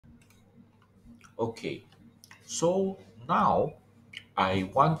Okay, so now I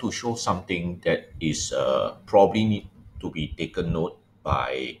want to show something that is probably need to be taken note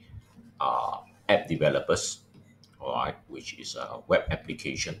by app developers, all right, which is web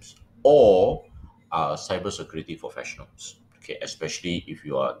applications or cybersecurity professionals. Okay, especially if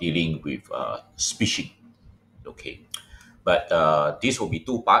you are dealing with phishing. Okay, but this will be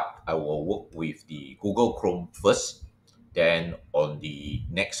two part. I will work with the Google Chrome first. Then on the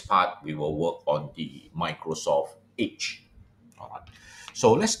next part, we will work on the Microsoft Edge. All right.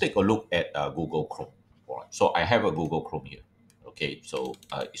 So let's take a look at Google Chrome. All right. So I have a Google Chrome here. Okay. So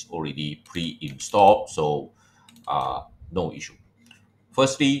it's already pre-installed. So no issue.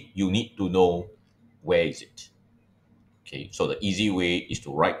 Firstly, you need to know where is it. Okay. So the easy way is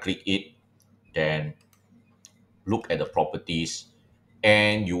to right click it, then look at the properties,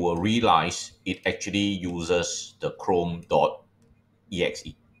 and you will realize it actually uses the chrome.exe.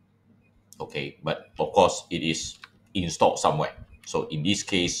 Okay, but of course it is installed somewhere. So in this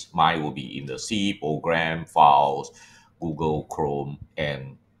case, mine will be in the C program files, Google Chrome,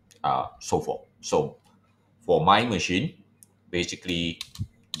 and so forth. So for my machine, basically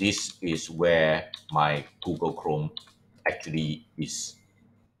this is where my Google Chrome actually is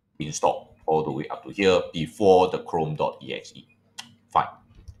installed all the way up to here before the chrome.exe. Fine.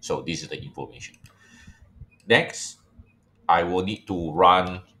 So this is the information. Next, I will need to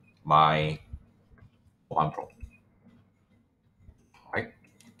run my command prompt. Right?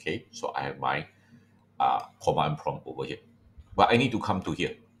 Okay. So I have my command prompt over here. But I need to come to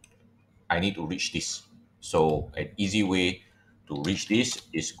here. I need to reach this. So an easy way to reach this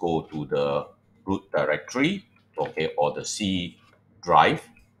is go to the root directory, okay, or the C drive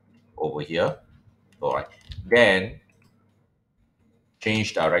over here. All right. Then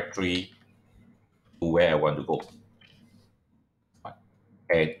change directory to where I want to go. Right.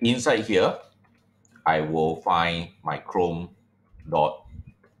 And inside here, I will find my chrome.exe.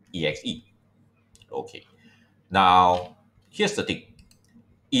 Okay. Now, here's the thing.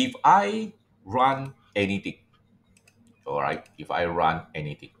 If I run anything, all right, if I run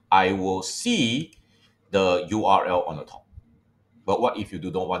anything, I will see the URL on the top. But what if you do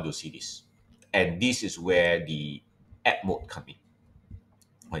not want to see this? And this is where the app mode comes in.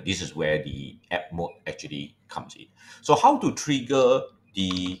 Right, this is where the app mode actually comes in. So how to trigger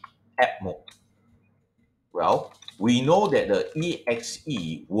the app mode? Well, we know that the exe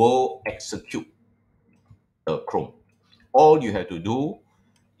will execute the Chrome. All you have to do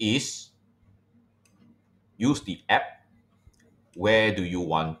is use the app. Where do you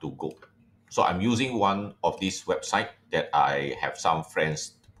want to go? So I'm using one of these website that I have some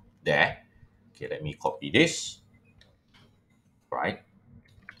friends there. Okay, let me copy this, right,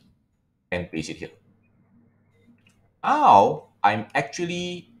 and paste it here. Now I'm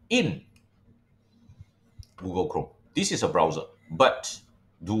actually in Google Chrome. This is a browser, but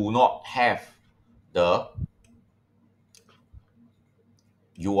do not have the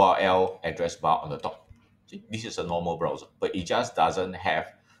URL address bar on the top. See, this is a normal browser, but it just doesn't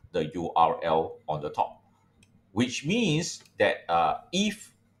have the URL on the top, which means that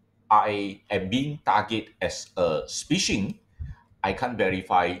if I am being targeted as a phishing, I can't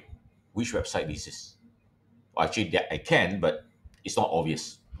verify which website this is. Well, actually, that I can, but it's not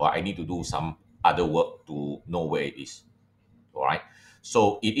obvious. Or I need to do some other work to know where it is. All right.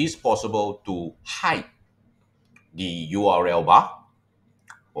 So it is possible to hide the URL bar,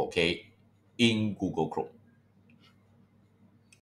 okay, in Google Chrome.